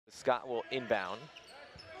Scott will inbound.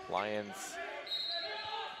 Lions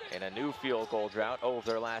in a new field goal drought. Oh, of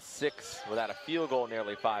their last 6 without a field goal in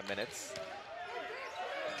nearly 5 minutes.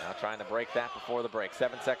 Now trying to break that before the break.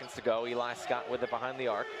 7 seconds to go. Eli Scott with it behind the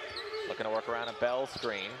arc. Looking to work around a Bell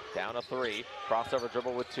screen. Down a 3. Crossover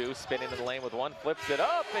dribble with 2. Spin into the lane with 1. Flips it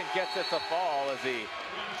up and gets it to fall as he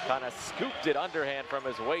kind of scooped it underhand from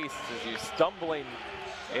his waist as he's stumbling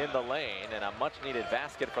in the lane. And a much needed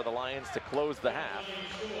basket for the Lions to close the half.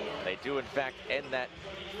 They do in fact end that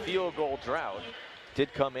field goal drought.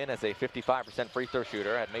 Did come in as a 55% free throw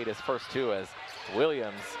shooter. Had made his first 2 as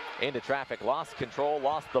Williams into traffic, lost control,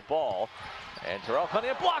 lost the ball. And Terrell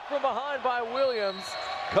Cunningham blocked from behind by Williams.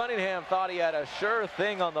 Cunningham thought he had a sure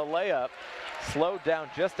thing on the layup. Slowed down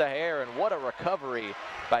just a hair, and what a recovery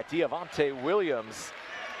by Diavonte Williams,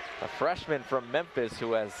 a freshman from Memphis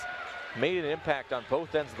who has made an impact on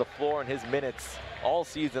both ends of the floor in his minutes all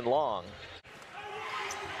season long.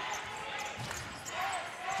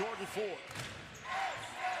 Jordan Ford.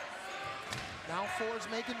 Now Ford's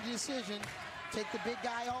making the decision. Take the big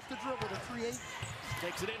guy off the dribble to create.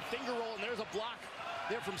 Takes it in, finger roll, and there's a block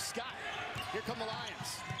there from Scott. Here come the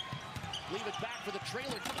Lions. Leave it back for the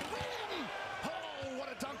trailer. Oh, what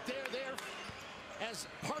a dunk there as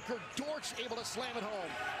Parker Dortch able to slam it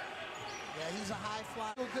home. Yeah, he's a high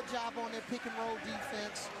flyer. Good job on their pick and roll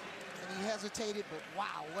defense. And he hesitated, but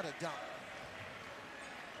wow, what a dunk.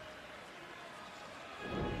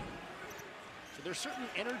 So there's certain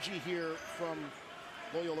energy here from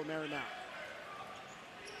Loyola Marymount.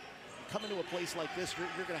 Come into a place like this,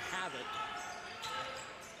 you're going to have it.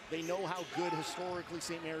 They know how good historically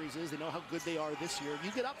St. Mary's is. They know how good they are this year.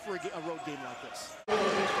 You get up for a road game like this.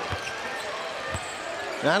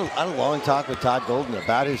 I had a long talk with Todd Golden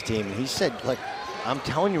about his team, and he said, like, I'm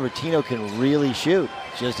telling you, Rotino can really shoot.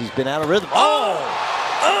 It's just he's been out of rhythm. Oh!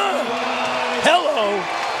 Hello,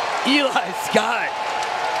 Eli Scott.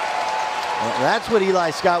 Well, that's what Eli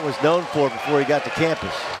Scott was known for before he got to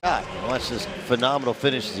campus. God, watch this phenomenal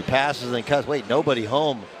finish as he passes and then cuts. Wait, nobody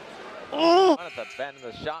home. Oh! At the bend of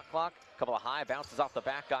the shot clock, a couple of high bounces off the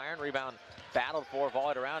back iron. Rebound battled for,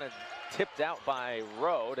 volleyed around, and tipped out by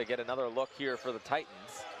Rowe to get another look here for the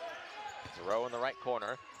Titans. It's Rowe in the right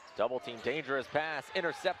corner. Double team, dangerous pass,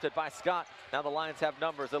 intercepted by Scott. Now the Lions have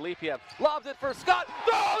numbers. Alipiev lobs it for Scott,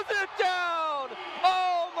 throws it down!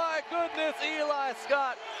 Oh my goodness, Eli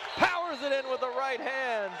Scott powers it in with the right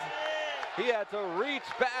hand. He had to reach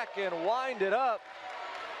back and wind it up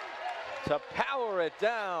to power it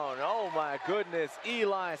down. Oh my goodness,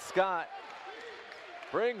 Eli Scott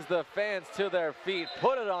brings the fans to their feet,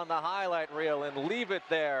 put it on the highlight reel and leave it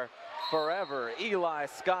there forever. Eli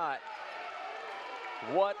Scott,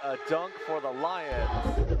 what a dunk for the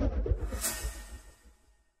Lions.